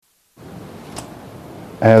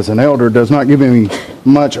as an elder does not give me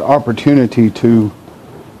much opportunity to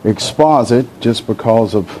exposit just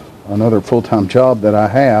because of another full-time job that I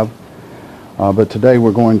have. But today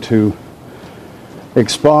we're going to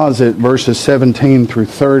exposit verses 17 through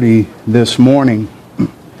 30 this morning.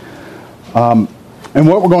 And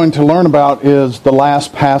what we're going to learn about is the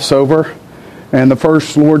last Passover and the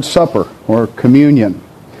first Lord's Supper, or communion.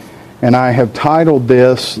 And I have titled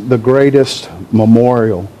this, The Greatest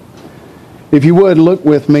Memorial. If you would, look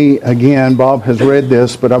with me again. Bob has read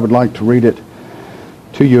this, but I would like to read it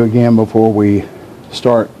to you again before we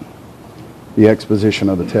start the exposition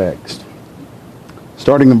of the text.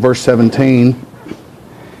 Starting in verse 17.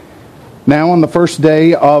 Now on the first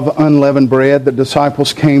day of unleavened bread, the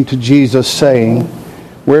disciples came to Jesus, saying,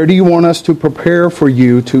 "Where do you want us to prepare for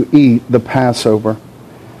you to eat the Passover?"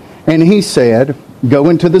 And he said, "Go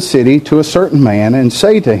into the city to a certain man and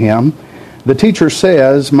say to him, 'The teacher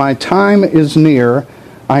says, my time is near.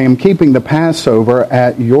 I am keeping the Passover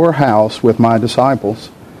at your house with my disciples.'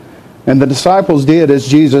 And the disciples did as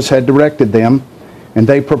Jesus had directed them, and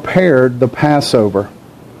they prepared the Passover.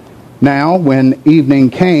 Now, when evening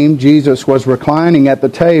came, Jesus was reclining at the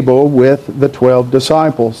table with the 12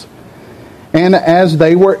 disciples. And as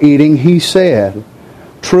they were eating, he said,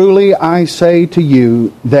 'Truly I say to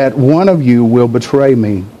you that one of you will betray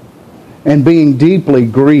me.' And being deeply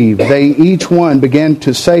grieved, they each one began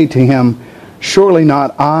to say to him, 'Surely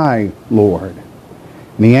not I, Lord.'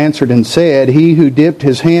 And he answered and said, 'He who dipped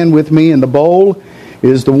his hand with me in the bowl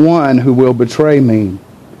is the one who will betray me.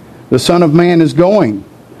 The Son of Man is going,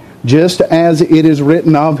 just as it is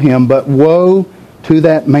written of him, but woe to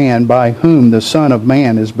that man by whom the Son of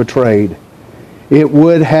Man is betrayed. It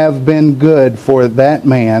would have been good for that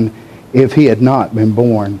man if he had not been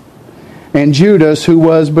born.' And Judas, who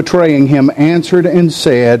was betraying him, answered and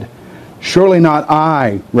said, 'Surely not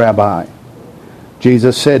I, Rabbi.'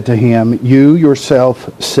 Jesus said to him, 'You yourself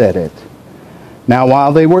said it.' Now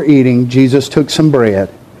while they were eating, Jesus took some bread,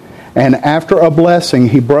 and after a blessing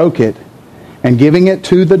he broke it, and giving it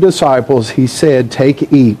to the disciples, he said,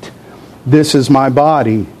 'Take, eat. This is my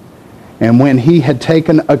body.' And when he had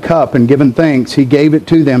taken a cup and given thanks, he gave it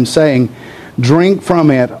to them, saying, 'Drink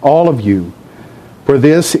from it, all of you. For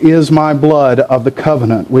this is my blood of the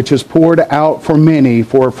covenant, which is poured out for many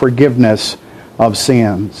for forgiveness of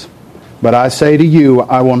sins. But I say to you,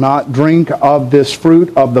 I will not drink of this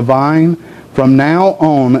fruit of the vine from now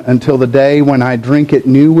on until the day when I drink it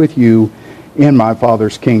new with you in my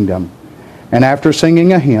Father's kingdom.' And after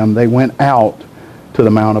singing a hymn, they went out to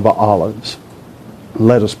the Mount of Olives."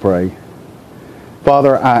 Let us pray.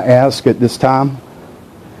 Father, I ask at this time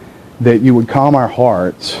that you would calm our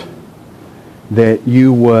hearts, that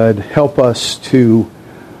you would help us to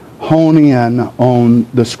hone in on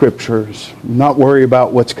the Scriptures, not worry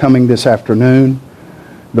about what's coming this afternoon,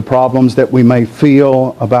 the problems that we may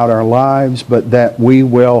feel about our lives, but that we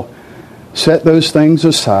will set those things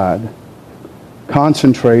aside,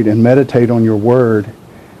 concentrate and meditate on your word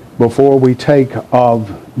before we take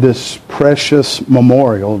of this precious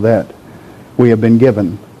memorial that we have been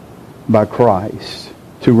given by Christ,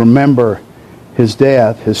 to remember his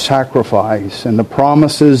death, his sacrifice, and the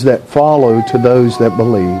promises that follow to those that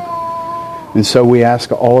believe. And so we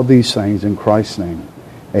ask all of these things in Christ's name.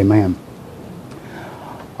 Amen.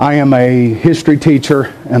 I am a history teacher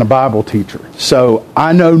and a Bible teacher, so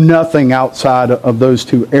I know nothing outside of those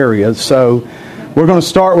two areas. So we're going to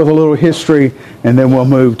start with a little history, and then we'll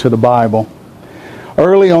move to the Bible.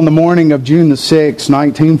 Early on the morning of June the 6th,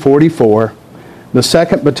 1944, the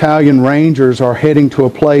 2nd Battalion Rangers are heading to a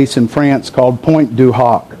place in France called Pointe du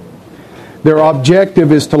Hoc. Their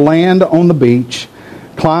objective is to land on the beach,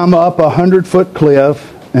 climb up a 100-foot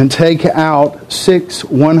cliff, and take out 6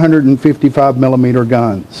 155 millimeter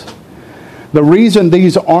guns. The reason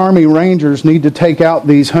these Army Rangers need to take out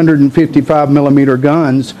these 155 millimeter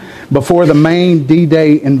guns before the main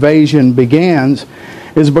D-Day invasion begins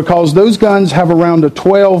is because those guns have around a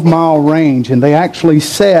 12-mile range, and they actually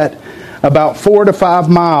set about 4 to 5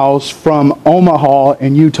 miles from Omaha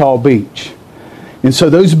and Utah Beach. And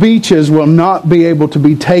so those beaches will not be able to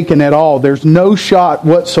be taken at all. There's no shot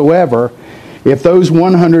whatsoever if those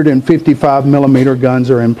 155 millimeter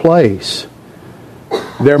guns are in place.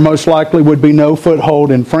 There most likely would be no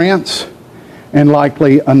foothold in France and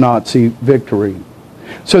likely a Nazi victory.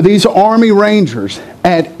 So these Army Rangers,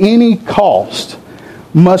 at any cost,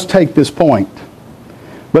 must take this point.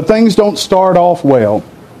 But things don't start off well.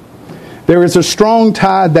 There is a strong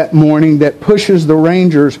tide that morning that pushes the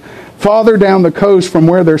Rangers farther down the coast from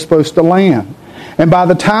where they're supposed to land. And by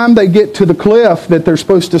the time they get to the cliff that they're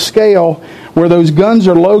supposed to scale, where those guns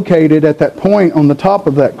are located at that point on the top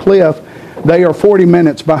of that cliff, they are 40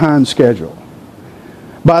 minutes behind schedule.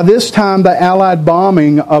 By this time, the Allied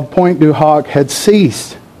bombing of Pointe du Hoc had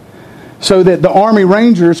ceased, so that the Army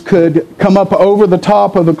Rangers could come up over the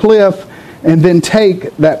top of the cliff and then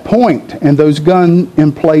take that point and those gun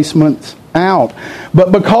emplacements out.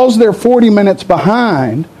 But because they're 40 minutes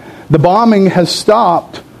behind, the bombing has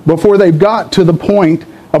stopped before they've got to the point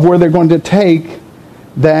of where they're going to take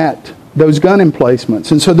those gun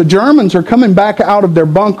emplacements. And so the Germans are coming back out of their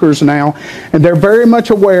bunkers now, and they're very much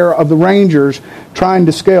aware of the Rangers trying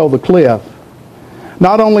to scale the cliff.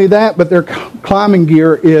 Not only that, but their climbing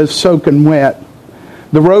gear is soaking wet.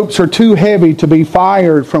 The ropes are too heavy to be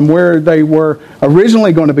fired from where they were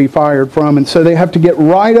originally going to be fired from, and so they have to get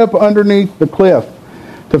right up underneath the cliff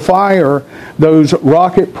to fire those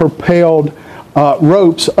rocket-propelled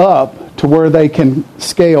ropes up to where they can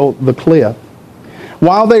scale the cliff.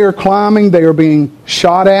 While they are climbing, they are being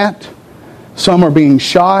shot at. Some are being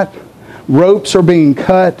shot. Ropes are being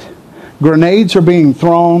cut. Grenades are being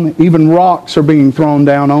thrown. Even rocks are being thrown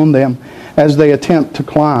down on them as they attempt to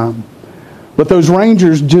climb. But those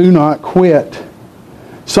Rangers do not quit.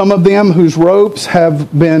 Some of them whose ropes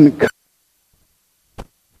have been cut,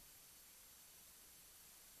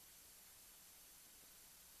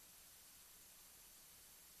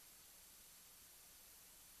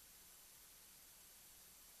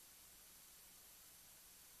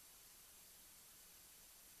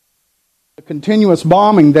 continuous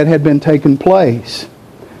bombing that had been taking place.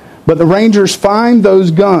 But the Rangers find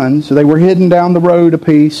those guns, they were hidden down the road a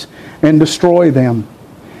piece, and destroy them.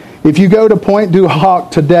 If you go to Pointe du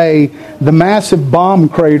Hoc today, the massive bomb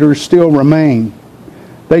craters still remain.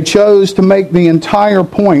 They chose to make the entire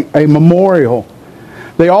point a memorial.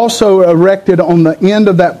 They also erected on the end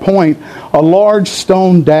of that point a large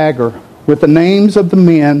stone dagger with the names of the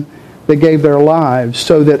men that gave their lives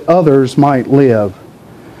so that others might live.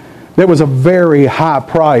 There was a very high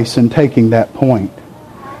price in taking that point.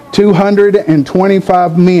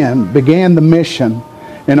 225 men began the mission,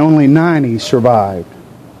 and only 90 survived.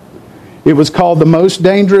 It was called the most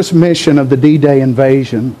dangerous mission of the D-Day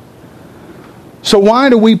invasion. So why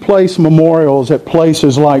do we place memorials at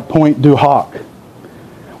places like Pointe du Hoc?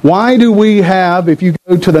 Why do we have, if you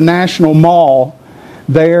go to the National Mall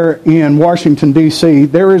there in Washington, D.C.,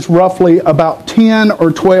 there is roughly about 10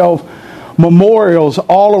 or 12 memorials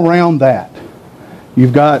all around that.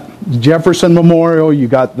 You've got Jefferson Memorial, you've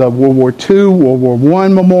got the World War II, World War I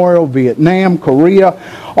Memorial, Vietnam, Korea.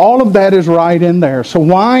 All of that is right in there. So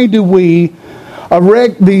why do we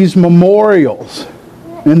erect these memorials?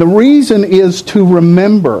 And the reason is to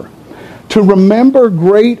remember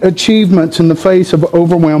great achievements in the face of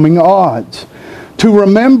overwhelming odds, to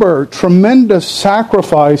remember tremendous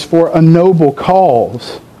sacrifice for a noble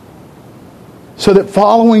cause, so that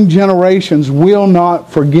following generations will not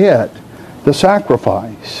forget the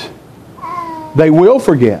sacrifice. They will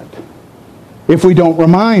forget if we don't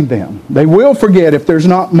remind them. They will forget if there's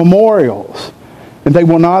not memorials, and they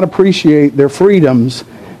will not appreciate their freedoms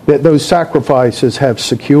that those sacrifices have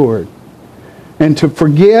secured. And to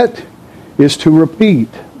forget is to repeat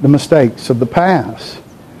the mistakes of the past,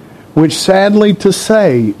 which sadly to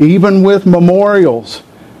say, even with memorials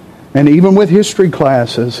and even with history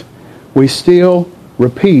classes, we still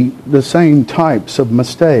repeat the same types of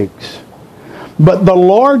mistakes. But the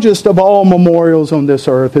largest of all memorials on this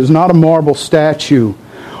earth is not a marble statue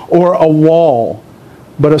or a wall,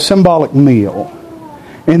 but a symbolic meal.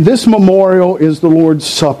 And this memorial is the Lord's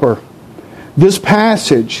Supper. This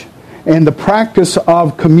passage and the practice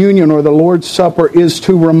of communion or the Lord's Supper is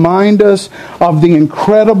to remind us of the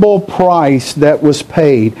incredible price that was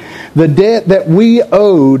paid. The debt that we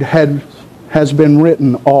owed has been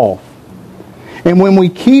written off. And when we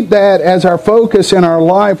keep that as our focus in our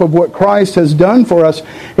life of what Christ has done for us,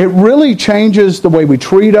 it really changes the way we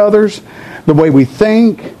treat others, the way we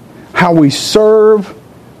think, how we serve,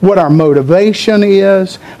 what our motivation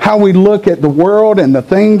is, how we look at the world and the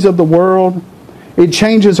things of the world. It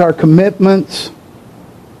changes our commitments.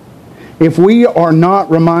 If we are not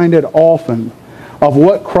reminded often of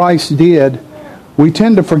what Christ did, we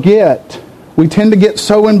tend to forget. We tend to get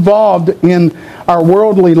so involved in our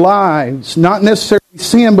worldly lives, not necessarily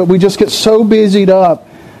sin, but we just get so busied up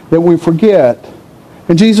that we forget.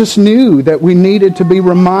 And Jesus knew that we needed to be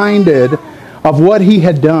reminded of what He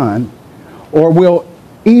had done, or we'll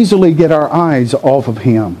easily get our eyes off of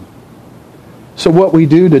Him. So what we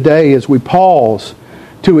do today is we pause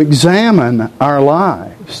to examine our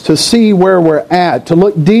lives, to see where we're at, to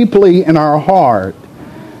look deeply in our heart.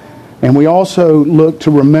 And we also look to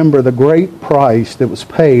remember the great price that was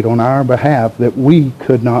paid on our behalf that we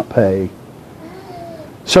could not pay.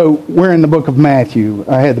 So we're in the book of Matthew.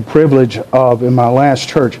 I had the privilege of, in my last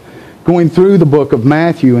church, going through the book of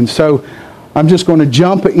Matthew. And so I'm just going to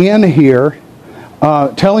jump in here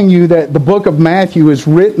telling you that the book of Matthew is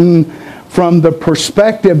written from the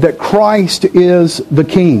perspective that Christ is the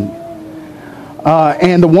King.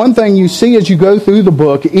 And the one thing you see as you go through the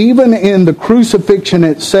book, even in the crucifixion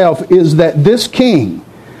itself, is that this King,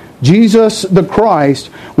 Jesus the Christ,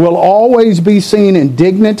 will always be seen in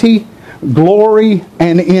dignity, glory,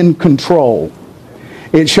 and in control.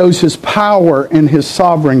 It shows His power and His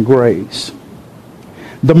sovereign grace.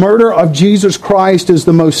 The murder of Jesus Christ is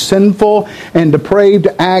the most sinful and depraved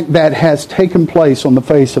act that has taken place on the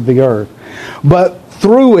face of the earth. But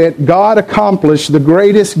through it, God accomplished the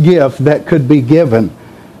greatest gift that could be given,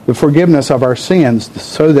 the forgiveness of our sins,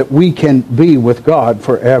 so that we can be with God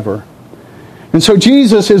forever. And so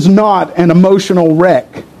Jesus is not an emotional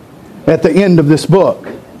wreck at the end of this book.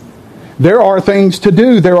 There are things to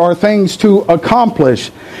do. There are things to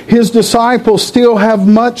accomplish. His disciples still have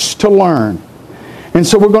much to learn. And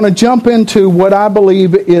so we're going to jump into what I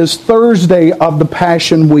believe is Thursday of the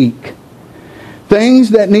Passion Week.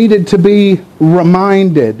 Things that needed to be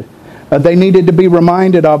reminded. They needed to be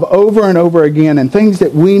reminded of over and over again. And things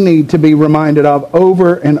that we need to be reminded of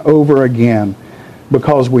over and over again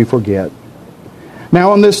because we forget.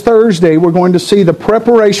 Now on this Thursday, we're going to see the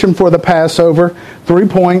preparation for the Passover. 3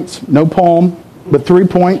 points, no poem, but 3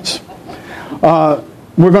 points. We're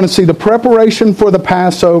going to see the preparation for the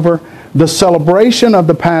Passover, the celebration of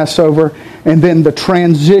the Passover, and then the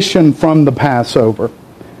transition from the Passover.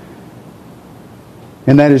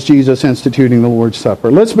 And that is Jesus instituting the Lord's Supper.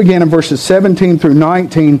 Let's begin in verses 17 through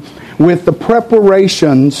 19 with the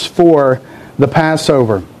preparations for the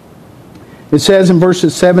Passover. It says in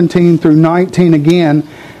verses 17 through 19 again,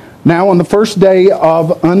 "Now on the first day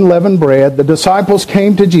of unleavened bread, the disciples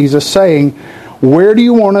came to Jesus, saying, 'Where do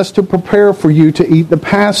you want us to prepare for you to eat the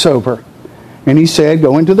Passover?' And He said,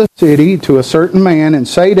 'Go into the city to a certain man and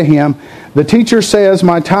say to him, the teacher says,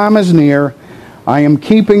 my time is near. I am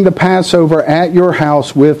keeping the Passover at your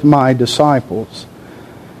house with my disciples.'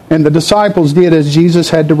 And the disciples did as Jesus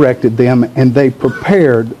had directed them, and they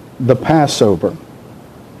prepared the Passover."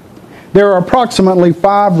 There are approximately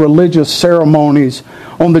 5 religious ceremonies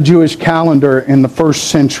on the Jewish calendar in the first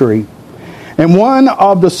century. And one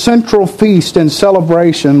of the central feast and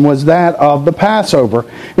celebration was that of the Passover.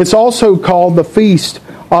 It's also called the Feast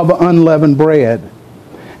of Unleavened Bread.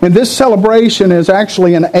 And this celebration is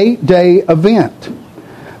actually an 8-day event.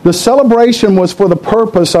 The celebration was for the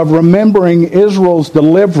purpose of remembering Israel's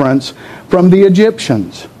deliverance from the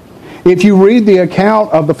Egyptians. If you read the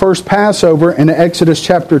account of the first Passover in Exodus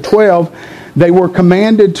chapter 12, they were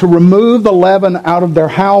commanded to remove the leaven out of their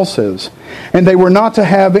houses, and they were not to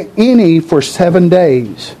have any for 7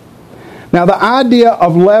 days. Now, the idea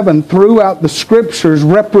of leaven throughout the Scriptures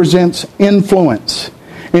represents influence,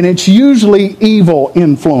 and it's usually evil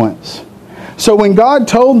influence. So when God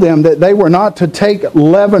told them that they were not to take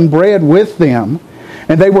leavened bread with them,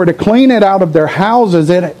 and they were to clean it out of their houses,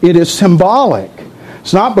 it is symbolic.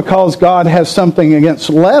 It's not because God has something against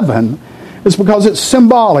leaven. It's because it's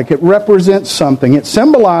symbolic. It represents something. It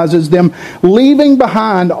symbolizes them leaving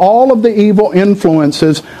behind all of the evil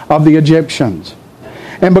influences of the Egyptians.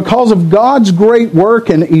 And because of God's great work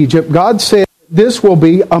in Egypt, God said this will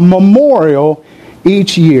be a memorial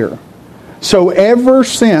each year. So ever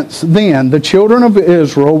since then, the children of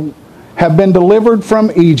Israel have been delivered from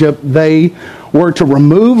Egypt. They were to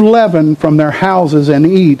remove leaven from their houses and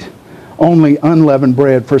eat only unleavened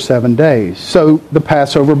bread for 7 days. So the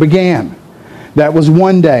Passover began. That was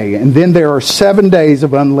 1 day. And then there are 7 days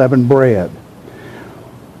of unleavened bread.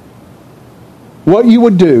 What you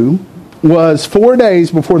would do was 4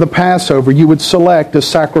 days before the Passover, you would select a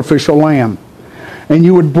sacrificial lamb. And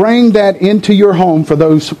you would bring that into your home for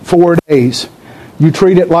those 4 days. You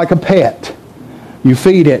treat it like a pet. You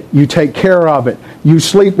feed it. You take care of it. You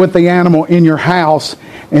sleep with the animal in your house.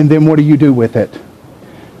 And then what do you do with it?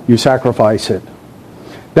 You sacrifice it.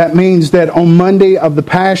 That means that on Monday of the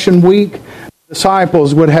Passion Week, the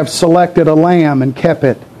disciples would have selected a lamb and kept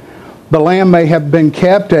it. The lamb may have been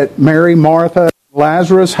kept at Mary, Martha,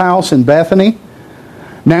 Lazarus' house in Bethany.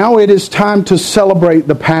 Now it is time to celebrate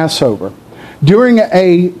the Passover. During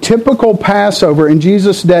a typical Passover in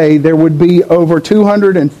Jesus' day, there would be over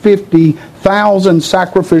 250,000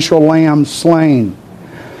 sacrificial lambs slain.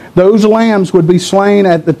 Those lambs would be slain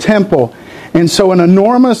at the temple. And so an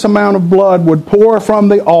enormous amount of blood would pour from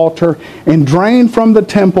the altar and drain from the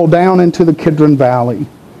temple down into the Kidron Valley.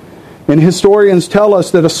 And historians tell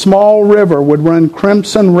us that a small river would run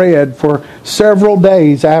crimson red for several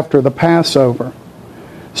days after the Passover.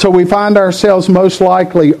 So we find ourselves most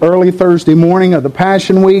likely early Thursday morning of the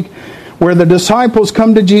Passion Week, where the disciples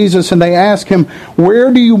come to Jesus and they ask him,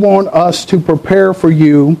 where do you want us to prepare for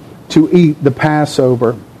you to eat the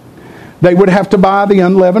Passover? They would have to buy the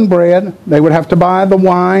unleavened bread. They would have to buy the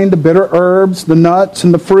wine, the bitter herbs, the nuts,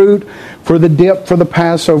 and the fruit for the dip for the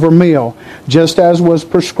Passover meal, just as was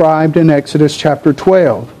prescribed in Exodus chapter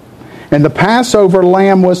 12. And the Passover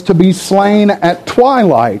lamb was to be slain at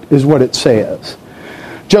twilight, is what it says.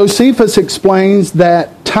 Josephus explains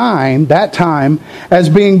that time, as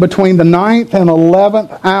being between the 9th and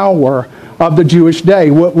 11th hour of the Jewish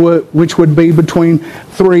day, which would be between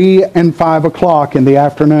 3 and 5 o'clock in the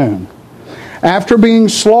afternoon. After being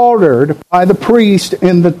slaughtered by the priest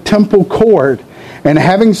in the temple court and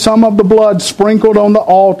having some of the blood sprinkled on the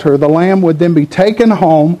altar, the lamb would then be taken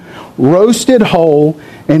home, roasted whole,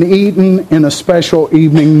 and eaten in a special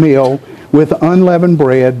evening meal with unleavened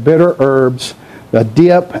bread, bitter herbs, the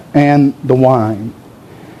dip, and the wine.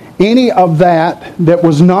 Any of that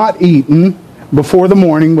was not eaten before the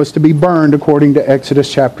morning was to be burned according to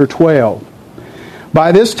Exodus chapter 12.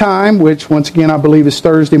 By this time, which once again I believe is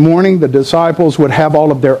Thursday morning, the disciples would have all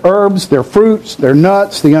of their herbs, their fruits, their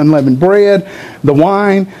nuts, the unleavened bread, the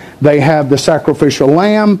wine. They have the sacrificial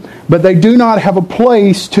lamb, but they do not have a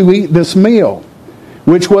place to eat this meal,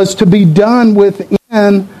 which was to be done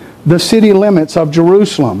within the city limits of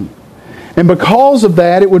Jerusalem. And because of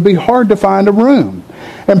that, it would be hard to find a room.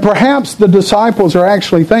 And perhaps the disciples are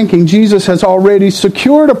actually thinking Jesus has already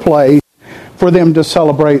secured a place for them to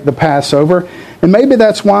celebrate the Passover. And maybe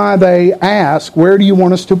that's why they ask, where do you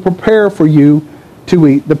want us to prepare for you to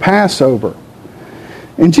eat the Passover?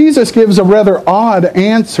 And Jesus gives a rather odd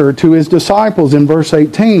answer to his disciples in verse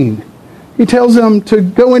 18. He tells them to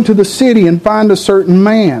go into the city and find a certain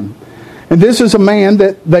man. And this is a man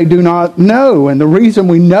that they do not know. And the reason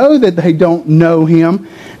we know that they don't know him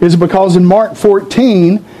is because in Mark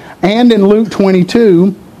 14 and in Luke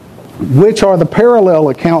 22, which are the parallel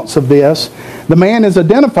accounts of this, the man is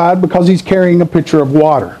identified because he's carrying a pitcher of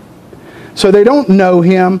water. So they don't know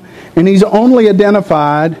him, and he's only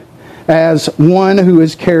identified as one who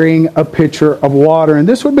is carrying a pitcher of water. And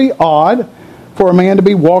this would be odd for a man to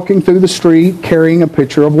be walking through the street carrying a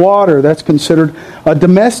pitcher of water. That's considered a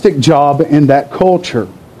domestic job in that culture.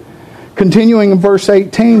 Continuing in verse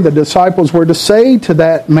 18, the disciples were to say to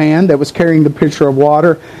that man that was carrying the pitcher of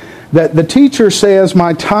water that the teacher says,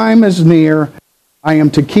 my time is near. I am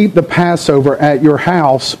to keep the Passover at your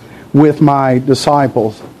house with my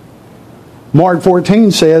disciples. Mark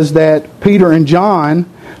 14 says that Peter and John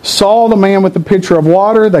saw the man with the pitcher of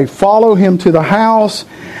water. They follow him to the house.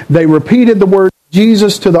 They repeated the word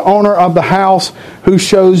Jesus to the owner of the house, who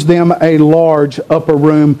shows them a large upper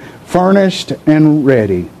room furnished and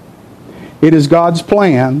ready. It is God's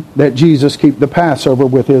plan that Jesus keep the Passover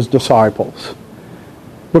with his disciples,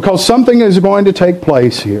 because something is going to take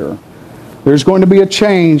place here. There's going to be a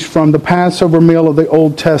change from the Passover meal of the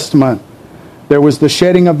Old Testament. There was the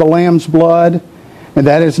shedding of the lamb's blood, and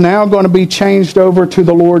that is now going to be changed over to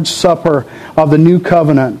the Lord's Supper of the New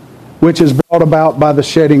Covenant, which is brought about by the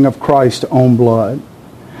shedding of Christ's own blood.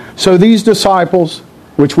 So these disciples,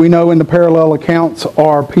 which we know in the parallel accounts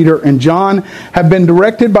are Peter and John, have been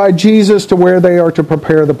directed by Jesus to where they are to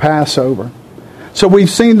prepare the Passover. So we've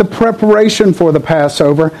seen the preparation for the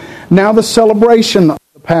Passover. Now the celebration of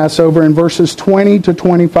the Passover in verses 20 to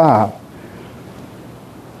 25.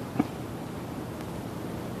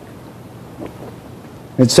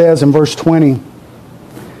 It says in verse 20,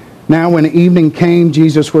 now when evening came,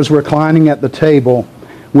 Jesus was reclining at the table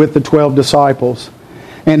with the 12 disciples.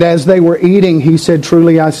 And as they were eating, he said,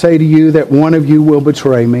 truly I say to you that one of you will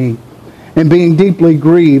betray me. And being deeply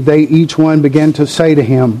grieved, they each one began to say to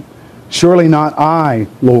him, surely not I,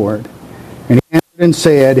 Lord. And he answered and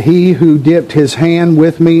said, he who dipped his hand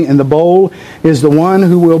with me in the bowl is the one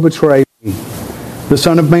who will betray me. The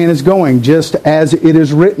Son of Man is going, just as it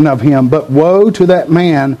is written of him. But woe to that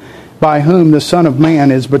man by whom the Son of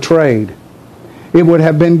Man is betrayed. It would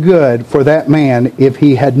have been good for that man if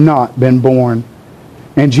he had not been born.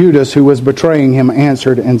 And Judas, who was betraying him,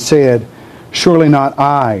 answered and said, surely not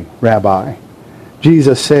I, Rabbi.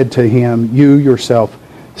 Jesus said to him, you yourself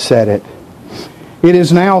said it. It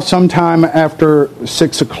is now sometime after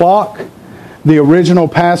 6 o'clock. The original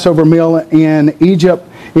Passover meal in Egypt,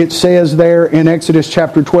 it says there in Exodus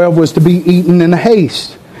chapter 12, was to be eaten in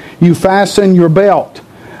haste. You fasten your belt.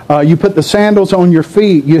 You put the sandals on your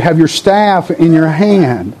feet. You have your staff in your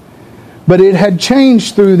hand. But it had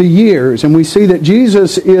changed through the years, and we see that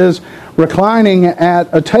Jesus is reclining at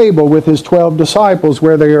a table with his 12 disciples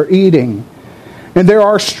where they are eating. And there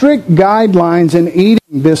are strict guidelines in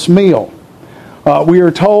eating this meal. We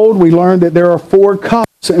learned that there are 4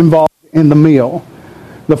 cups involved in the meal.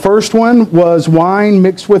 The first one was wine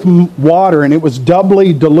mixed with water, and it was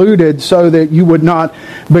doubly diluted so that you would not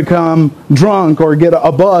become drunk or get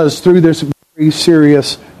a buzz through this very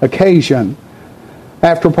serious occasion.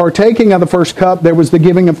 After partaking of the first cup, there was the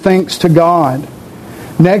giving of thanks to God.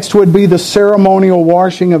 Next would be the ceremonial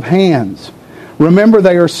washing of hands. Remember,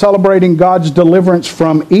 they are celebrating God's deliverance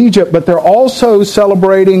from Egypt, but they're also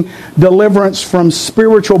celebrating deliverance from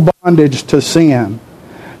spiritual bondage to sin.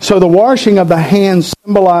 So the washing of the hands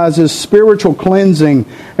symbolizes spiritual cleansing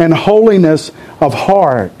and holiness of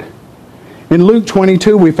heart. In Luke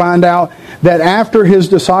 22, we find out that after his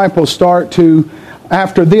disciples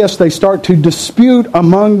after this, they start to dispute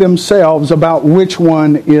among themselves about which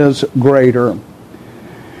one is greater.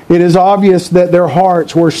 It is obvious that their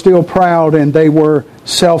hearts were still proud and they were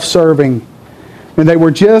self-serving. And they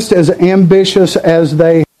were just as ambitious as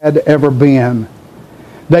they had ever been.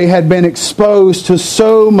 They had been exposed to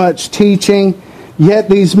so much teaching, yet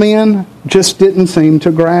these men just didn't seem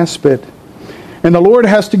to grasp it. And the Lord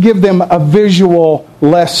has to give them a visual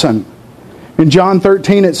lesson. In John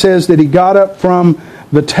 13 it says that he got up from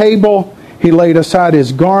the table, he laid aside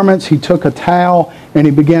his garments, he took a towel, and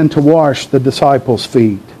he began to wash the disciples'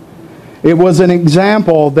 feet. It was an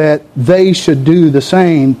example that they should do the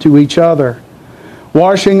same to each other.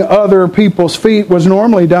 Washing other people's feet was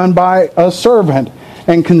normally done by a servant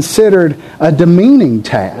and considered a demeaning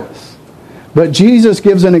task. But Jesus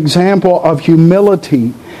gives an example of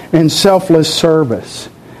humility and selfless service.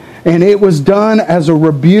 And it was done as a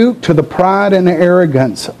rebuke to the pride and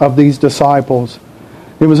arrogance of these disciples.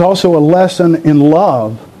 It was also a lesson in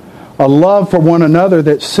love, a love for one another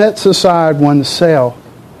that sets aside oneself.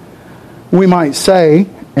 We might say,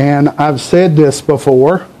 and I've said this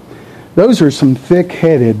before, those are some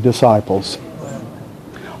thick-headed disciples.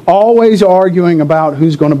 Always arguing about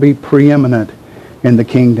who's going to be preeminent in the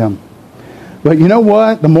kingdom. But you know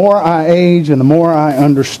what? The more I age and the more I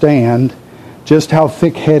understand just how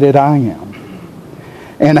thick-headed I am.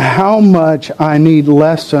 And how much I need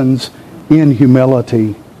lessons in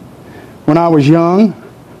humility. When I was young,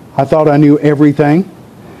 I thought I knew everything.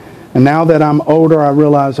 And now that I'm older, I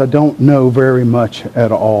realize I don't know very much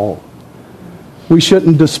at all. We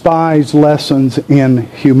shouldn't despise lessons in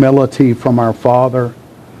humility from our Father.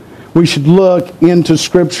 We should look into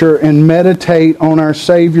Scripture and meditate on our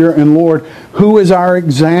Savior and Lord, who is our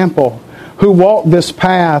example, who walked this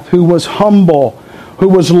path, who was humble, who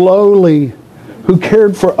was lowly, who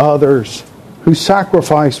cared for others, who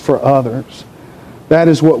sacrificed for others. That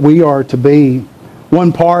is what we are to be.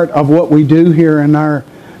 One part of what we do here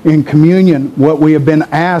in communion, what we have been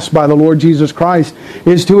asked by the Lord Jesus Christ,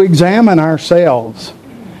 is to examine ourselves.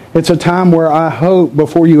 It's a time where I hope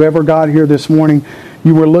before you ever got here this morning,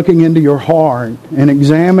 you were looking into your heart and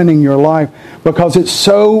examining your life, because it's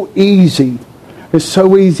so easy. It's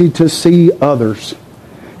so easy to see others.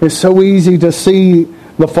 It's so easy to see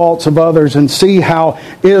the faults of others and see how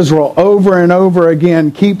Israel over and over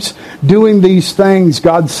again keeps doing these things.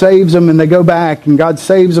 God saves them and they go back, and God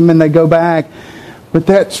saves them and they go back. But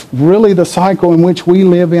that's really the cycle in which we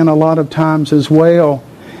live in a lot of times as well.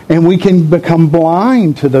 And we can become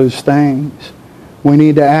blind to those things. We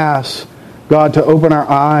need to ask God to open our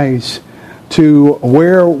eyes to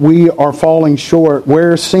where we are falling short,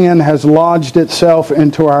 where sin has lodged itself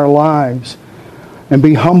into our lives, and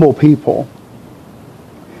be humble people.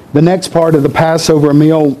 The next part of the Passover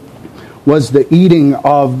meal was the eating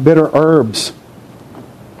of bitter herbs.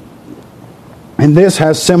 And this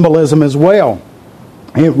has symbolism as well.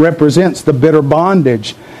 It represents the bitter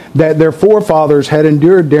bondage that their forefathers had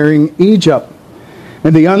endured during Egypt.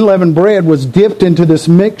 And the unleavened bread was dipped into this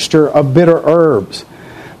mixture of bitter herbs.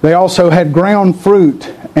 They also had ground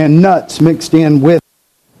fruit and nuts mixed in with it.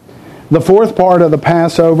 The fourth part of the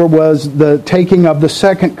Passover was the taking of the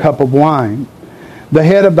second cup of wine. The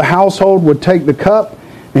head of the household would take the cup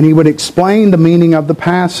and he would explain the meaning of the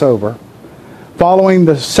Passover. Following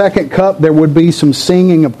the second cup, there would be some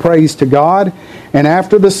singing of praise to God. And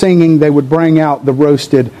after the singing, they would bring out the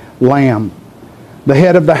roasted lamb. The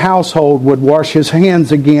head of the household would wash his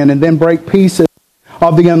hands again and then break pieces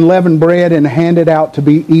of the unleavened bread and hand it out to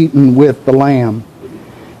be eaten with the lamb.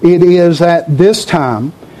 It is at this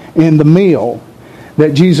time in the meal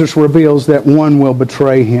that Jesus reveals that one will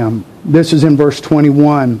betray him. This is in verse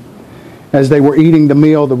 21. As they were eating the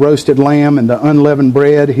meal, the roasted lamb and the unleavened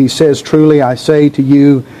bread, he says, "Truly I say to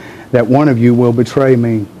you that one of you will betray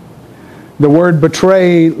me." The word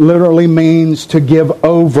betray literally means to give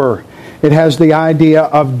over. It has the idea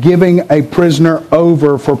of giving a prisoner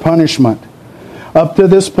over for punishment. Up to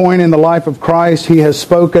this point in the life of Christ, he has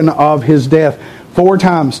spoken of his death 4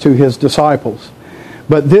 times to his disciples.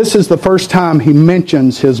 But this is the first time he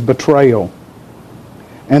mentions his betrayal.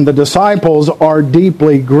 And the disciples are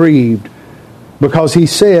deeply grieved because he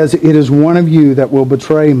says, "It is one of you that will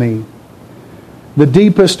betray me." The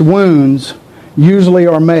deepest wounds usually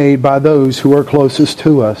are made by those who are closest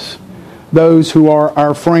to us, those who are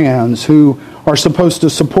our friends, who are supposed to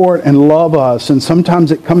support and love us, and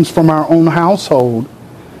sometimes it comes from our own household.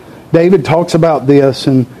 David talks about this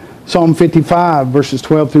in Psalm 55, verses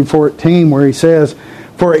 12 through 14, where he says,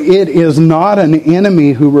 "For it is not an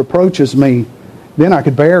enemy who reproaches me, then I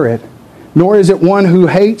could bear it. Nor is it one who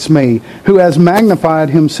hates me, who has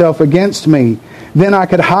magnified himself against me, then I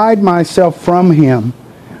could hide myself from him.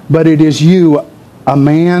 But it is you, a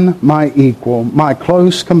man my equal, my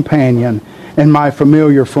close companion, and my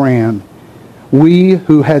familiar friend. We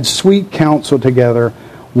who had sweet counsel together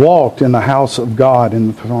walked in the house of God in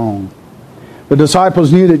the throng." The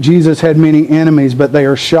disciples knew that Jesus had many enemies, but they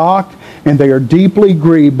are shocked and they are deeply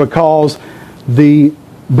grieved because the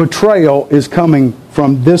betrayal is coming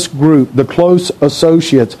from this group, the close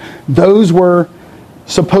associates. Those were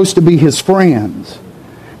supposed to be his friends.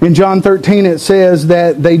 In John 13 it says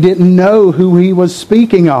that they didn't know who he was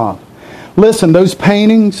speaking of. Listen, those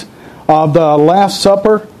paintings of the Last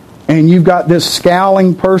Supper, and you've got this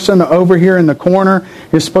scowling person over here in the corner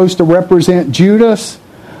is supposed to represent Judas.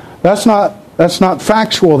 That's not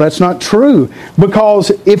factual. That's not true.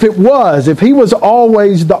 Because if he was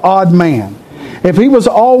always the odd man, if he was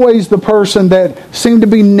always the person that seemed to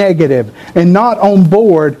be negative and not on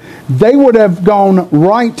board, they would have gone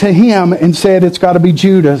right to him and said, "It's got to be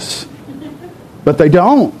Judas." But they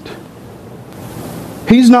don't.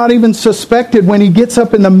 He's not even suspected when he gets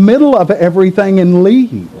up in the middle of everything and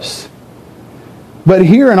leaves. But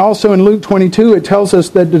here and also in Luke 22, it tells us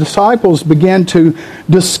that the disciples began to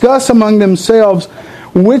discuss among themselves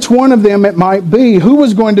which one of them it might be, who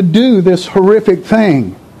was going to do this horrific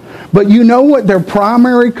thing. But you know what their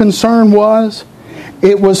primary concern was?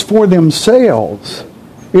 It was for themselves.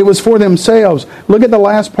 It was for themselves. Look at the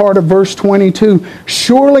last part of verse 22.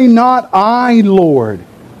 "Surely not I, Lord."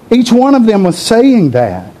 Each one of them was saying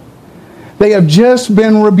that. They have just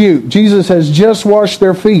been rebuked. Jesus has just washed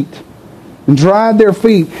their feet and dried their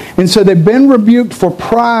feet. And so they've been rebuked for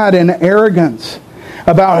pride and arrogance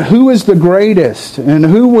about who is the greatest and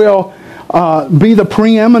who will be the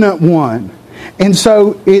preeminent one. And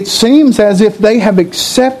so it seems as if they have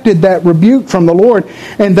accepted that rebuke from the Lord,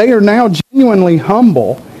 and they are now genuinely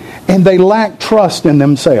humble, and they lack trust in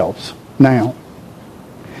themselves now.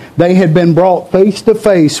 They had been brought face to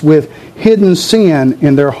face with hidden sin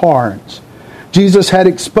in their hearts. Jesus had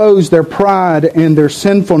exposed their pride and their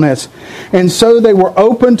sinfulness, and so they were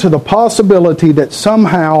open to the possibility that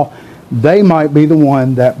somehow they might be the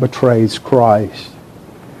one that betrays Christ.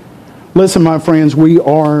 Listen, my friends, we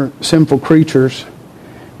are sinful creatures,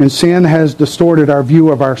 and sin has distorted our view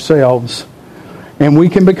of ourselves. And we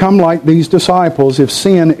can become like these disciples if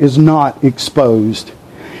sin is not exposed,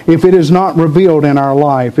 if it is not revealed in our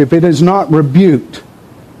life, if it is not rebuked.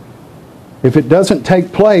 If it doesn't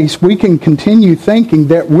take place, we can continue thinking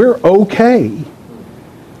that we're okay.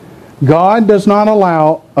 God does not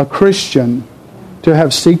allow a Christian to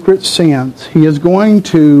have secret sins. He is going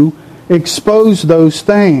to expose those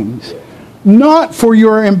things. Not for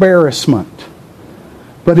your embarrassment,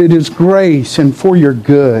 but it is grace and for your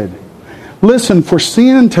good. Listen, for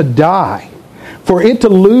sin to die, for it to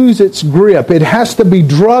lose its grip, it has to be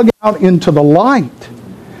dragged out into the light.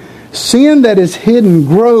 Sin that is hidden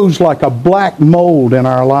grows like a black mold in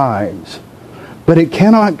our lives, but it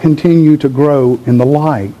cannot continue to grow in the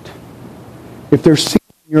light. If there's sin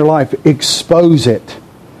in your life, expose it.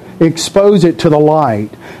 Expose it to the light.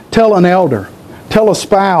 Tell an elder. Tell a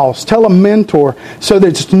spouse, tell a mentor, so that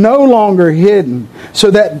it's no longer hidden.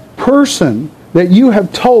 So that person that you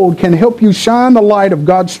have told can help you shine the light of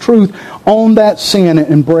God's truth on that sin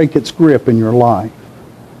and break its grip in your life.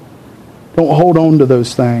 Don't hold on to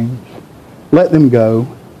those things. Let them go.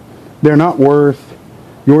 They're not worth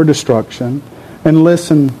your destruction. And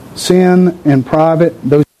listen, sin in private,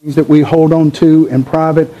 those things that we hold on to in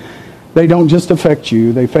private, they don't just affect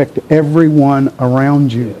you, they affect everyone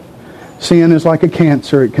around you. Sin is like a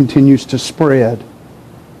cancer. It continues to spread.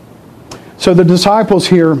 So the disciples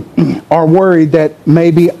here are worried that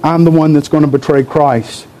maybe I'm the one that's going to betray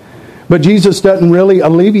Christ. But Jesus doesn't really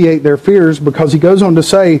alleviate their fears, because he goes on to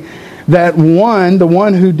say that the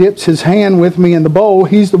one who dips his hand with me in the bowl,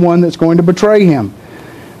 he's the one that's going to betray him.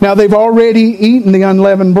 Now they've already eaten the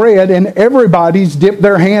unleavened bread, and everybody's dipped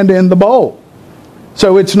their hand in the bowl.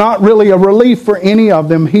 So it's not really a relief for any of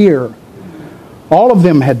them here. All of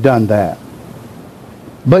them had done that.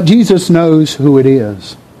 But Jesus knows who it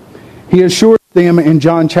is. He assures them in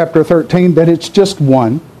John chapter 13 that it's just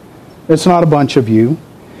one. It's not a bunch of you.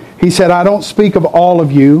 He said, I don't speak of all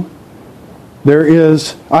of you.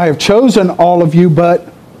 I have chosen all of you,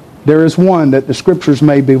 but there is one that the Scriptures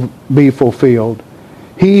may be fulfilled.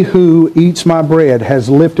 He who eats my bread has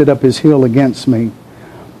lifted up his heel against me.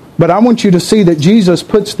 But I want you to see that Jesus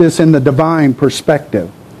puts this in the divine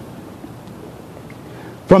perspective.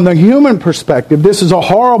 From the human perspective, this is a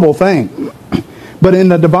horrible thing. But in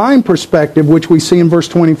the divine perspective, which we see in verse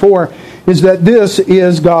 24, is that this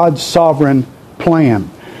is God's sovereign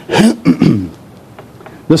plan.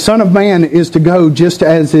 The Son of Man is to go just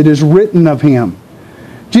as it is written of him.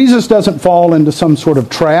 Jesus doesn't fall into some sort of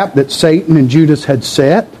trap that Satan and Judas had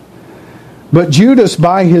set. But Judas,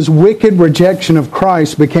 by his wicked rejection of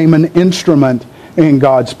Christ, became an instrument in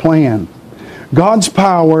God's plan. God's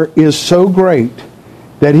power is so great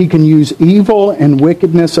that he can use evil and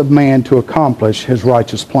wickedness of man to accomplish his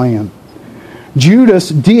righteous plan. Judas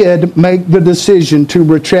did make the decision to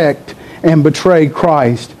reject and betray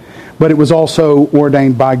Christ, but it was also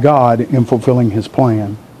ordained by God in fulfilling his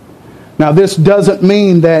plan. Now, this doesn't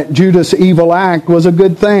mean that Judas' evil act was a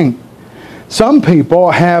good thing. Some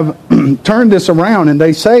people have turned this around and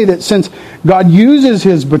they say that since God uses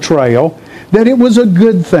his betrayal, that it was a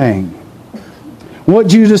good thing. What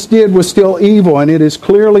Judas did was still evil, and it is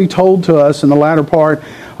clearly told to us in the latter part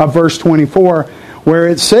of verse 24, where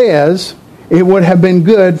it says, it would have been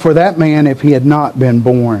good for that man if he had not been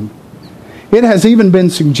born. It has even been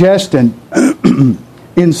suggested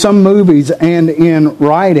in some movies and in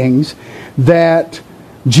writings that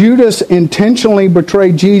Judas intentionally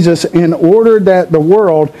betrayed Jesus in order that the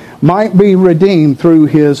world might be redeemed through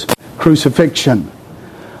his crucifixion.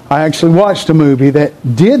 I actually watched a movie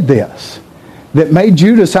that did this, that made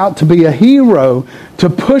Judas out to be a hero to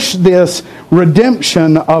push this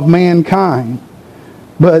redemption of mankind.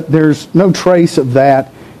 But there's no trace of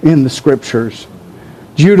that in the Scriptures.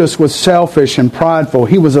 Judas was selfish and prideful.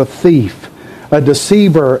 He was a thief, a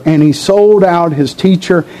deceiver, and he sold out his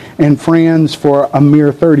teacher and friends for a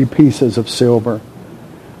mere 30 pieces of silver.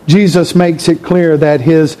 Jesus makes it clear that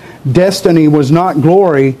his destiny was not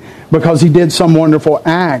glory because he did some wonderful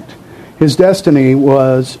act. His destiny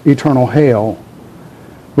was eternal hell.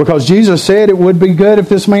 Because Jesus said it would be good if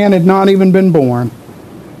this man had not even been born.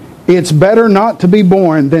 It's better not to be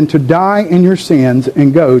born than to die in your sins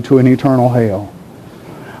and go to an eternal hell.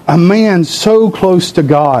 A man so close to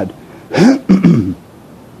God.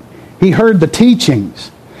 He heard the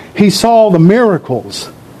teachings. He saw the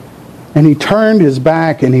miracles. And he turned his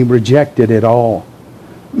back and he rejected it all.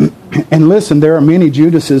 And listen, there are many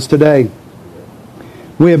Judases today.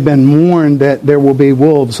 We have been warned that there will be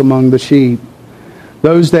wolves among the sheep.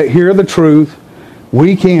 Those that hear the truth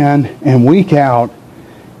week in and week out,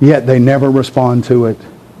 yet they never respond to it.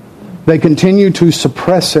 They continue to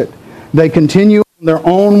suppress it. They continue their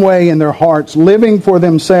own way in their hearts, living for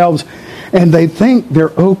themselves, and they think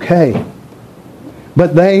they're okay.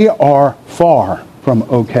 But they are far from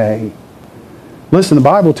okay. Listen, the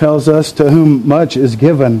Bible tells us to whom much is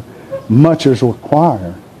given, much is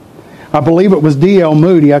required. I believe it was D.L.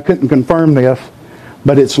 Moody, I couldn't confirm this,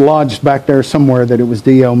 but it's lodged back there somewhere that it was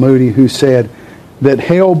D.L. Moody who said that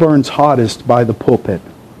hell burns hottest by the pulpit.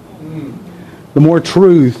 The more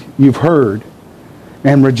truth you've heard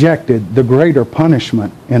and rejected, the greater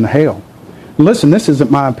punishment in hell. Listen, this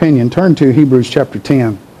isn't my opinion. Turn to Hebrews chapter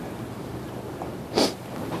 10.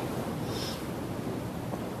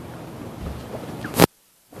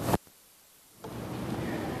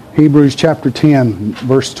 Hebrews chapter 10,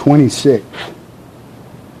 verse 26.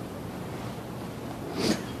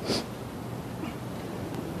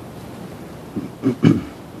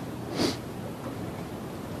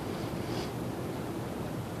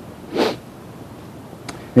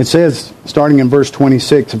 It says, starting in verse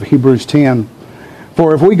 26 of Hebrews 10,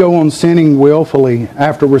 "For if we go on sinning willfully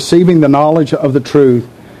after receiving the knowledge of the truth,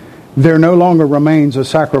 there no longer remains a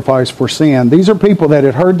sacrifice for sin." These are people that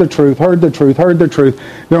had heard the truth.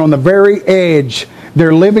 They're on the very edge.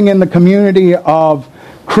 They're living in the community of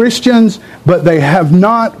Christians, but they have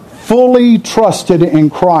not fully trusted in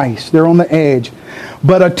Christ. They're on the edge.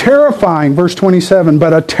 But a terrifying, verse 27,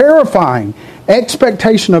 but a terrifying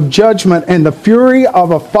expectation of judgment and the fury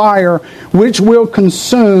of a fire which will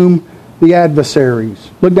consume the adversaries.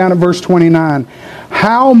 Look down at verse 29.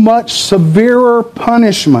 "How much severer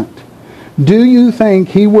punishment do you think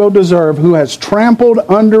he will deserve who has trampled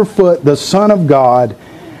underfoot the Son of God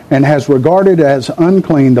and has regarded as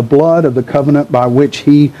unclean the blood of the covenant by which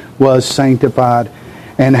he was sanctified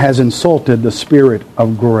and has insulted the Spirit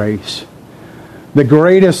of grace?" The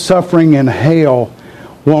greatest suffering in hell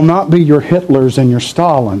will not be your Hitlers and your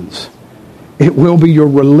Stalins. It will be your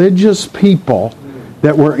religious people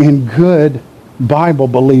that were in good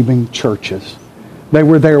Bible-believing churches. They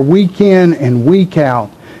were there week in and week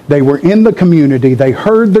out. They were in the community. They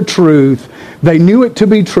heard the truth. They knew it to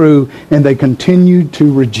be true, and they continued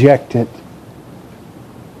to reject it.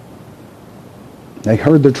 They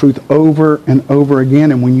heard the truth over and over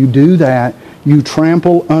again, and when you do that, you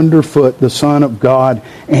trample underfoot the Son of God,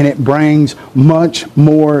 and it brings much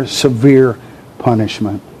more severe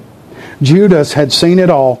punishment. Judas had seen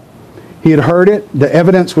it all. He had heard it. The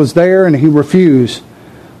evidence was there, and he refused.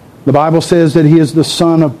 The Bible says that he is the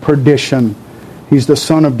son of perdition. He's the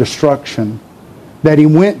son of destruction. That he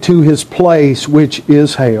went to his place, which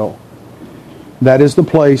is hell. That is the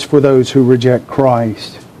place for those who reject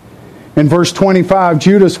Christ. In verse 25,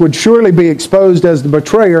 Judas would surely be exposed as the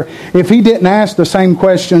betrayer if he didn't ask the same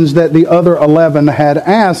questions that the other 11 had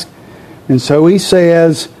asked. And so he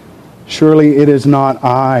says, "Surely it is not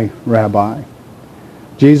I, Rabbi."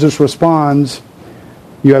 Jesus responds,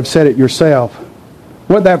 "You have said it yourself."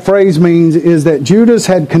 What that phrase means is that Judas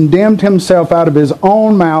had condemned himself out of his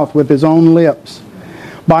own mouth with his own lips.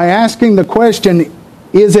 By asking the question,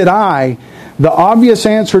 "Is it I?" the obvious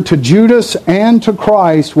answer to Judas and to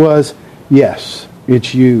Christ was, "Yes,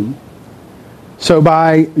 it's you." So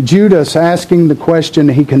by Judas asking the question,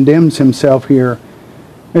 he condemns himself here.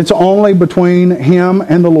 It's only between him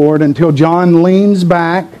and the Lord until John leans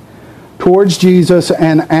back towards Jesus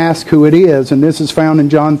and asks who it is. And this is found in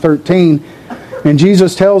John 13. And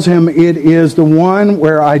Jesus tells him, "It is the one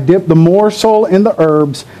where I dip the morsel in the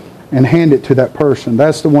herbs and hand it to that person.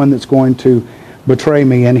 That's the one that's going to betray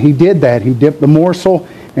me." And he did that. He dipped the morsel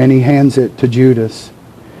and he hands it to Judas.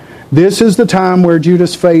 This is the time where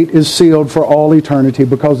Judas' fate is sealed for all eternity,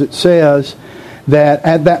 because it says that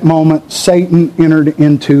at that moment Satan entered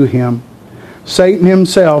into him. Satan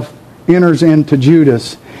himself enters into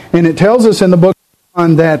Judas. And it tells us in the book of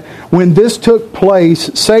John that when this took place,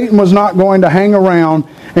 Satan was not going to hang around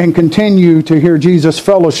and continue to hear Jesus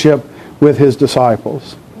fellowship with his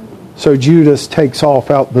disciples. So Judas takes off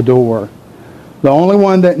out the door. The only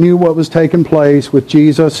one that knew what was taking place with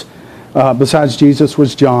Jesus, besides Jesus,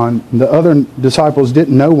 was John. The other disciples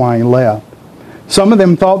didn't know why he left. Some of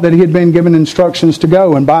them thought that he had been given instructions to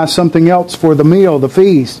go and buy something else for the meal, the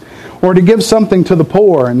feast, or to give something to the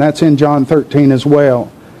poor, and that's in John 13 as well.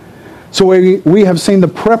 So we have seen the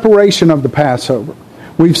preparation of the Passover.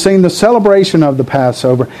 We've seen the celebration of the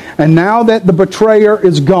Passover. And now that the betrayer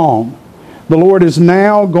is gone, the Lord is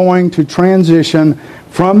now going to transition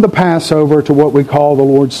from the Passover to what we call the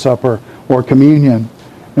Lord's Supper or communion.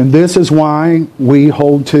 And this is why we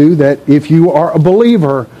hold to that if you are a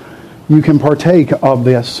believer, you can partake of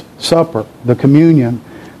this supper, the communion.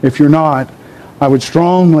 If you're not, I would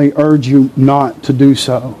strongly urge you not to do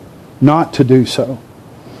so. Not to do so.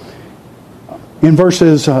 In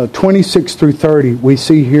verses 26 through 30, we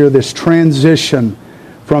see here this transition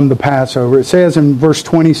from the Passover. It says in verse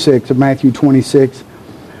 26 of Matthew 26,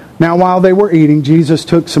 "Now while they were eating, Jesus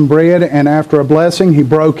took some bread, and after a blessing, he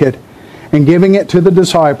broke it. And giving it to the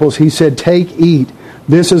disciples, he said, 'Take, eat,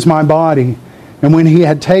 this is my body.' And when he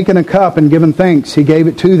had taken a cup and given thanks, he gave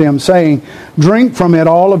it to them, saying, 'Drink from it,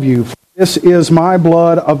 all of you, for this is my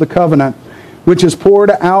blood of the covenant, which is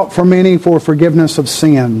poured out for many for forgiveness of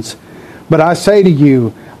sins. But I say to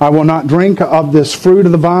you, I will not drink of this fruit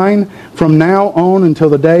of the vine from now on until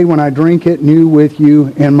the day when I drink it new with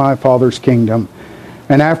you in my Father's kingdom.'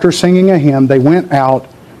 And after singing a hymn, they went out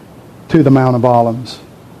to the Mount of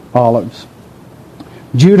Olives.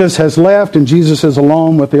 Judas has left, and Jesus is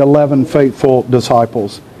alone with the 11 faithful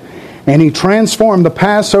disciples. And he transformed the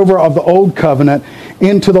Passover of the Old Covenant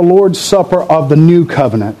into the Lord's Supper of the New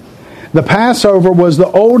Covenant. The Passover was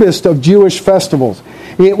the oldest of Jewish festivals.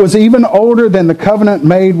 It was even older than the covenant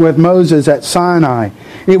made with Moses at Sinai.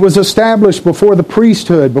 It was established before the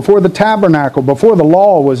priesthood, before the tabernacle, before the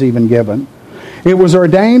law was even given. It was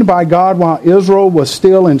ordained by God while Israel was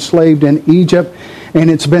still enslaved in Egypt, and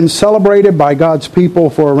it's been celebrated by God's people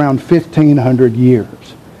for around 1,500 years.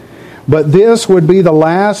 But this would be the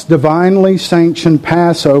last divinely sanctioned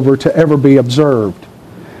Passover to ever be observed.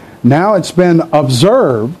 Now it's been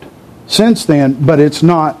observed since then, but it's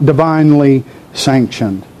not divinely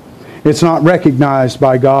sanctioned. It's not recognized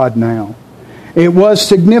by God now. It was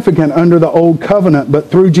significant under the Old Covenant, but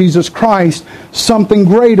through Jesus Christ, something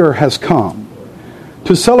greater has come.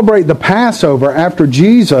 To celebrate the Passover after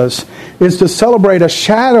Jesus is to celebrate a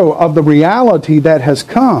shadow of the reality that has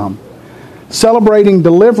come. Celebrating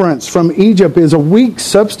deliverance from Egypt is a weak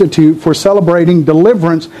substitute for celebrating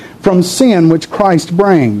deliverance from sin which Christ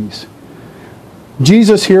brings.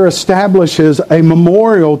 Jesus here establishes a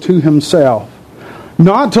memorial to himself,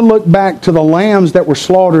 not to look back to the lambs that were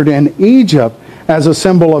slaughtered in Egypt as a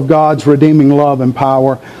symbol of God's redeeming love and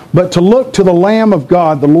power, but to look to the Lamb of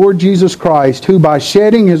God, the Lord Jesus Christ, who by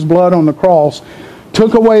shedding his blood on the cross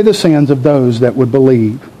took away the sins of those that would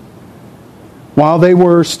believe. While they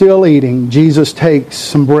were still eating, Jesus takes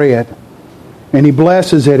some bread and he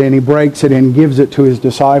blesses it and he breaks it and gives it to his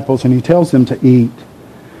disciples and he tells them to eat.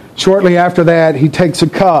 Shortly after that, he takes a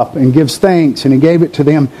cup and gives thanks and he gave it to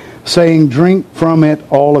them, saying, "Drink from it,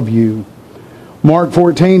 all of you." Mark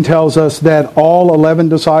 14 tells us that all 11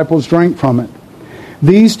 disciples drank from it.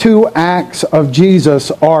 These two acts of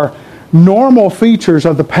Jesus are normal features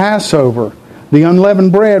of the Passover. The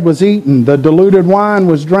unleavened bread was eaten. The diluted wine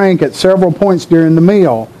was drank at several points during the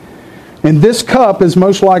meal. And this cup is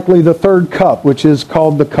most likely the third cup, which is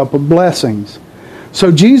called the cup of blessings. So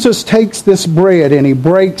Jesus takes this bread and he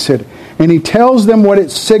breaks it and he tells them what it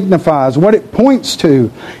signifies, what it points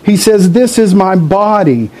to. He says, "This is my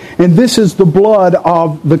body and this is the blood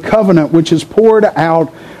of the covenant which is poured out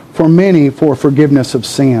for many for forgiveness of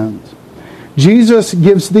sins." Jesus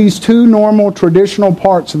gives these two normal traditional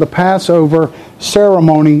parts of the Passover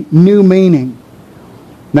ceremony new meaning.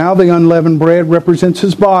 Now the unleavened bread represents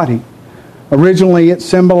his body. Originally it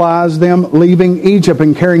symbolized them leaving Egypt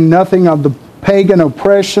and carrying nothing of the pagan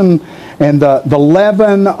oppression and the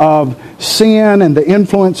leaven of sin and the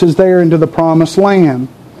influences there into the promised land.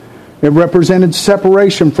 It represented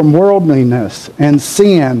separation from worldliness and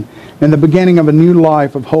sin and the beginning of a new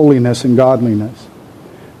life of holiness and godliness.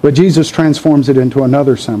 But Jesus transforms it into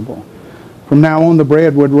another symbol. From now on, the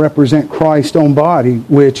bread would represent Christ's own body,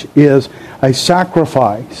 which is a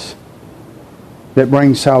sacrifice that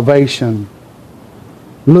brings salvation.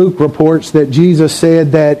 Luke reports that Jesus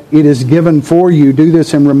said that it is given for you, do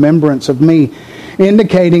this in remembrance of me,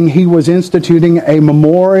 indicating he was instituting a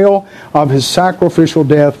memorial of his sacrificial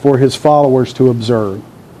death for his followers to observe.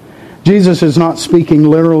 Jesus is not speaking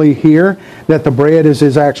literally here that the bread is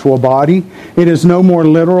his actual body. It is no more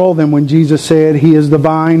literal than when Jesus said he is the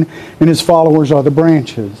vine and his followers are the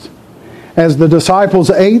branches. As the disciples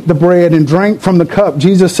ate the bread and drank from the cup,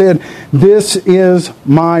 Jesus said, "This is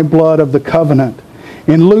my blood of the covenant."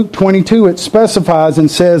 In Luke 22, it specifies and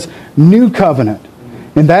says, "New covenant."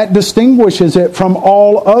 And that distinguishes it from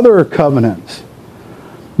all other covenants.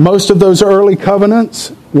 Most of those early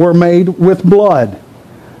covenants were made with blood.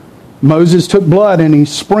 Moses took blood and he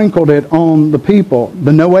sprinkled it on the people. The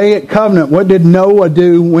Noahic covenant, what did Noah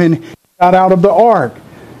do when he got out of the ark?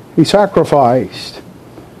 He sacrificed.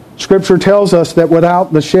 Scripture tells us that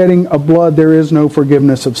without the shedding of blood, there is no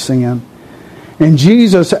forgiveness of sin. And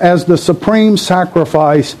Jesus, as the supreme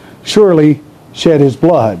sacrifice, surely shed his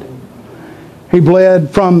blood. He bled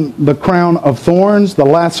from the crown of thorns, the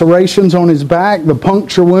lacerations on his back, the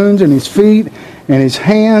puncture wounds in his feet and his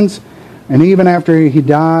hands. And even after he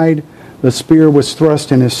died, the spear was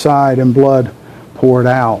thrust in his side and blood poured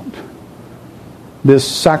out. This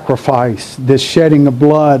sacrifice, this shedding of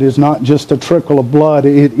blood is not just a trickle of blood.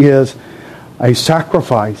 It is a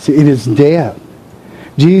sacrifice. It is death.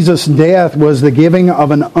 Jesus' death was the giving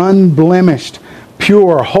of an unblemished,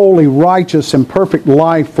 pure, holy, righteous, and perfect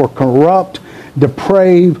life for corrupt,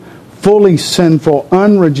 depraved, fully sinful,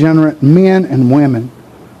 unregenerate men and women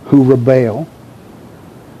who rebel.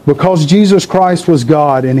 Because Jesus Christ was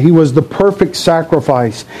God and he was the perfect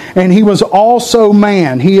sacrifice and he was also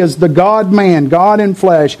man. He is the God-man, God in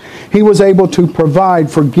flesh. He was able to provide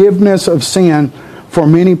forgiveness of sin for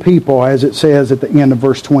many people, as it says at the end of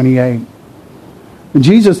verse 28. And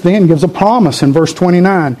Jesus then gives a promise in verse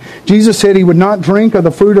 29. Jesus said he would not drink of the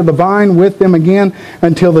fruit of the vine with them again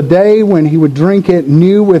until the day when he would drink it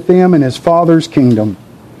new with them in his Father's kingdom.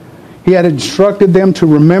 He had instructed them to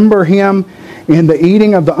remember him in the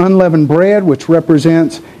eating of the unleavened bread, which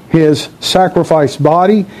represents his sacrificed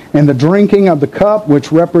body, and the drinking of the cup,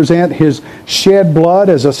 which represent his shed blood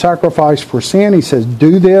as a sacrifice for sin. He says,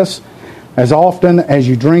 "Do this as often as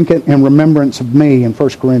you drink it in remembrance of me," in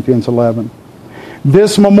 1 Corinthians 11.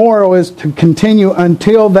 This memorial is to continue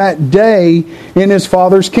until that day in his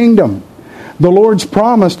Father's kingdom. The Lord's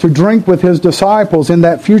promise to drink with his disciples in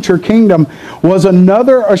that future kingdom was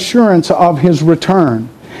another assurance of his return,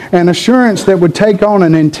 an assurance that would take on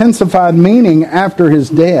an intensified meaning after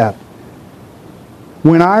his death.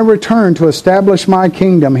 "When I return to establish my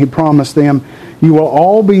kingdom," he promised them, "you will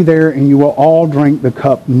all be there and you will all drink the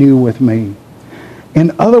cup new with me."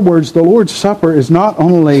 In other words, the Lord's Supper is not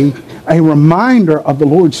only a reminder of the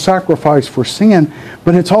Lord's sacrifice for sin,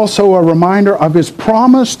 but it's also a reminder of his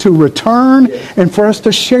promise to return and for us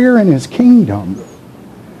to share in his kingdom.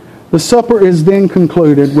 The supper is then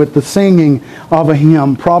concluded with the singing of a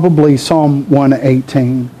hymn, probably Psalm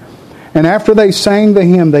 118. And after they sang the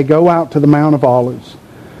hymn, they go out to the Mount of Olives.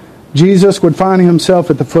 Jesus would find himself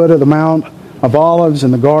at the foot of the Mount of Olives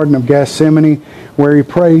in the Garden of Gethsemane, where he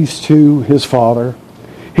prays to his Father.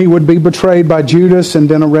 He would be betrayed by Judas and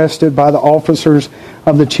then arrested by the officers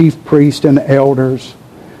of the chief priests and elders.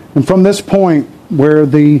 And from this point where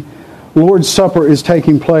the Lord's Supper is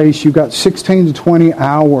taking place, you've got 16 to 20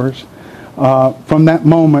 hours from that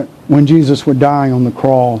moment when Jesus would die on the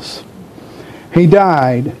cross. He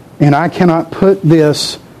died, and I cannot put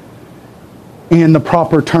this in the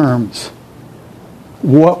proper terms.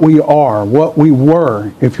 What we are, what we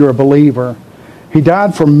were, if you're a believer. He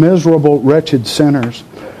died for miserable, wretched sinners.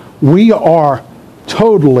 We are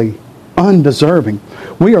totally undeserving.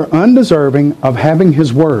 We are undeserving of having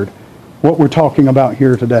His Word, what we're talking about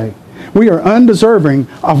here today. We are undeserving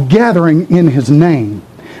of gathering in His name.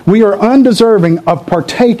 We are undeserving of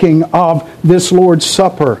partaking of this Lord's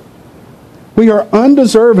Supper. We are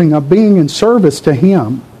undeserving of being in service to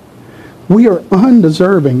Him. We are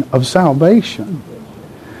undeserving of salvation.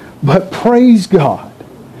 But praise God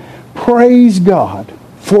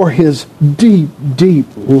for His deep, deep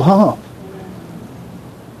love.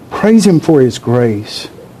 Praise Him for His grace.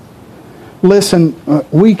 Listen,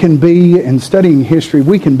 we can be, in studying history,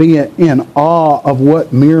 we can be in awe of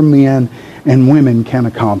what mere men and women can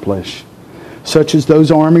accomplish, such as those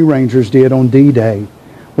Army Rangers did on D-Day,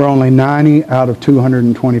 where only 90 out of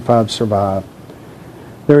 225 survived.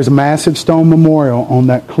 There is a massive stone memorial on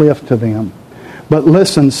that cliff to them. But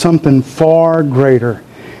listen, something far greater,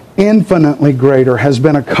 infinitely greater, has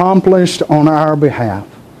been accomplished on our behalf.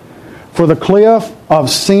 For the cliff of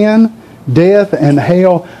sin, death, and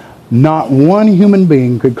hell, not one human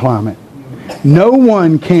being could climb it. No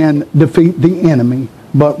one can defeat the enemy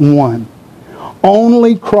but one.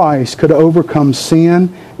 Only Christ could overcome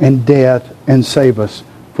sin and death and save us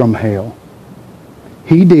from hell.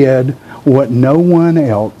 He did what no one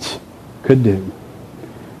else could do.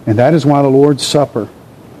 And that is why the Lord's Supper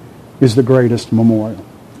is the greatest memorial.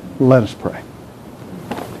 Let us pray.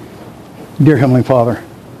 Dear Heavenly Father,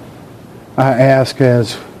 I ask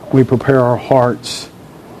as we prepare our hearts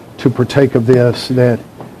to partake of this, that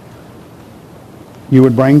you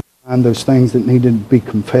would bring to mind those things that needed to be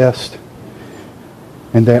confessed,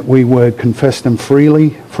 and that we would confess them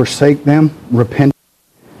freely, forsake them, repent,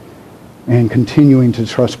 and continuing to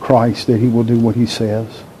trust Christ that He will do what He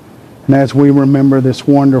says. And as we remember this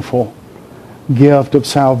wonderful gift of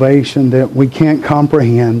salvation that we can't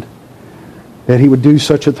comprehend, that He would do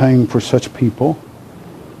such a thing for such people,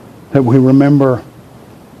 that we remember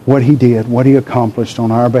what He did, what He accomplished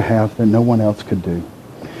on our behalf that no one else could do.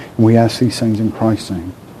 And we ask these things in Christ's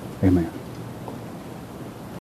name. Amen.